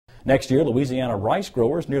Next year, Louisiana rice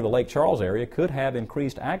growers near the Lake Charles area could have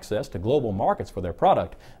increased access to global markets for their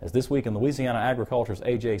product. As This Week in Louisiana Agriculture's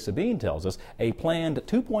A.J. Sabine tells us, a planned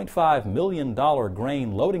 $2.5 million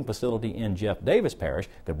grain loading facility in Jeff Davis Parish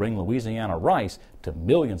could bring Louisiana rice to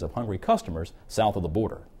millions of hungry customers south of the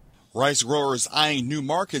border. Rice growers eyeing new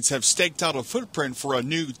markets have staked out a footprint for a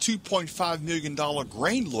new $2.5 million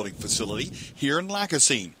grain loading facility here in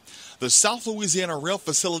Lacassine. The South Louisiana Rail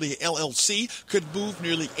Facility, LLC, could move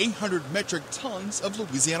nearly 800 metric tons of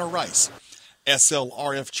Louisiana rice.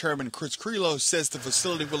 SLRF Chairman Chris Creelo says the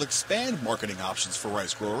facility will expand marketing options for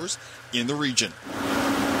rice growers in the region.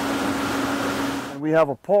 We have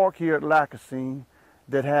a park here at Lacassine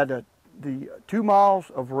that had the 2 miles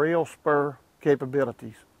of rail spur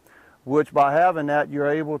capabilities, which by having that you're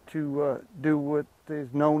able to do what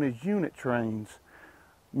is known as unit trains.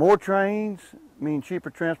 More trains mean cheaper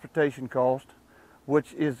transportation cost,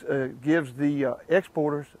 which gives the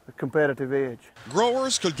exporters a competitive edge.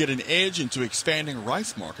 Growers could get an edge into expanding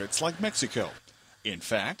rice markets like Mexico. In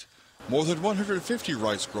fact, more than 150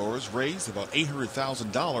 rice growers raised about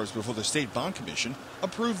 $800,000 before the State Bond Commission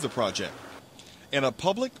approved the project. In a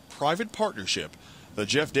public-private partnership, the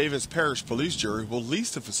Jeff Davis Parish Police Jury will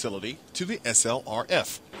lease the facility to the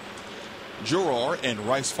SLRF. Juror and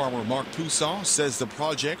rice farmer Mark Poussin says the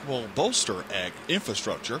project will bolster ag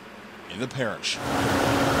infrastructure in the parish.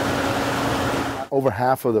 Over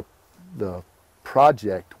half of the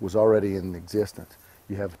project was already in existence.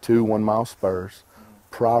 You have 2 1-mile spurs,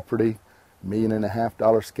 property, $1.5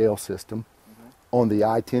 million scale system on the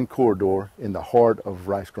I-10 corridor in the heart of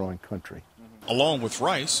rice-growing country. Along with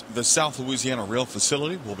rice, the South Louisiana Rail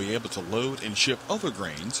Facility will be able to load and ship other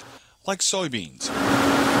grains like soybeans.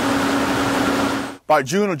 By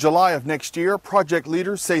June or July of next year, project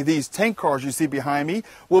leaders say these tank cars you see behind me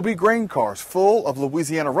will be grain cars full of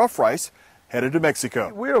Louisiana rough rice headed to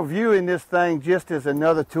Mexico. We're viewing this thing just as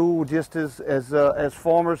another tool, just as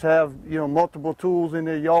farmers have multiple tools in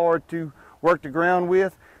their yard to work the ground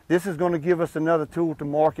with. This is going to give us another tool to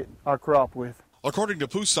market our crop with. According to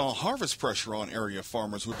Poussin, harvest pressure on area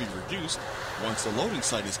farmers would be reduced once the loading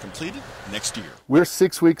site is completed next year. We're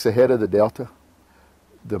 6 weeks ahead of the Delta.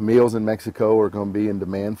 The mills in Mexico are going to be in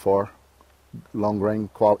demand for long grain,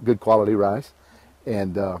 good quality rice,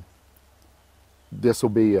 and this will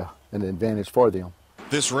be an advantage for them.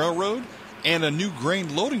 This railroad and a new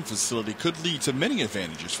grain loading facility could lead to many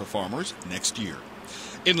advantages for farmers next year.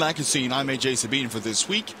 In Lacassine, I'm A.J. Sabine for This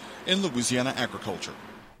Week in Louisiana Agriculture.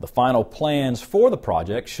 The final plans for the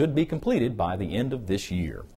project should be completed by the end of this year.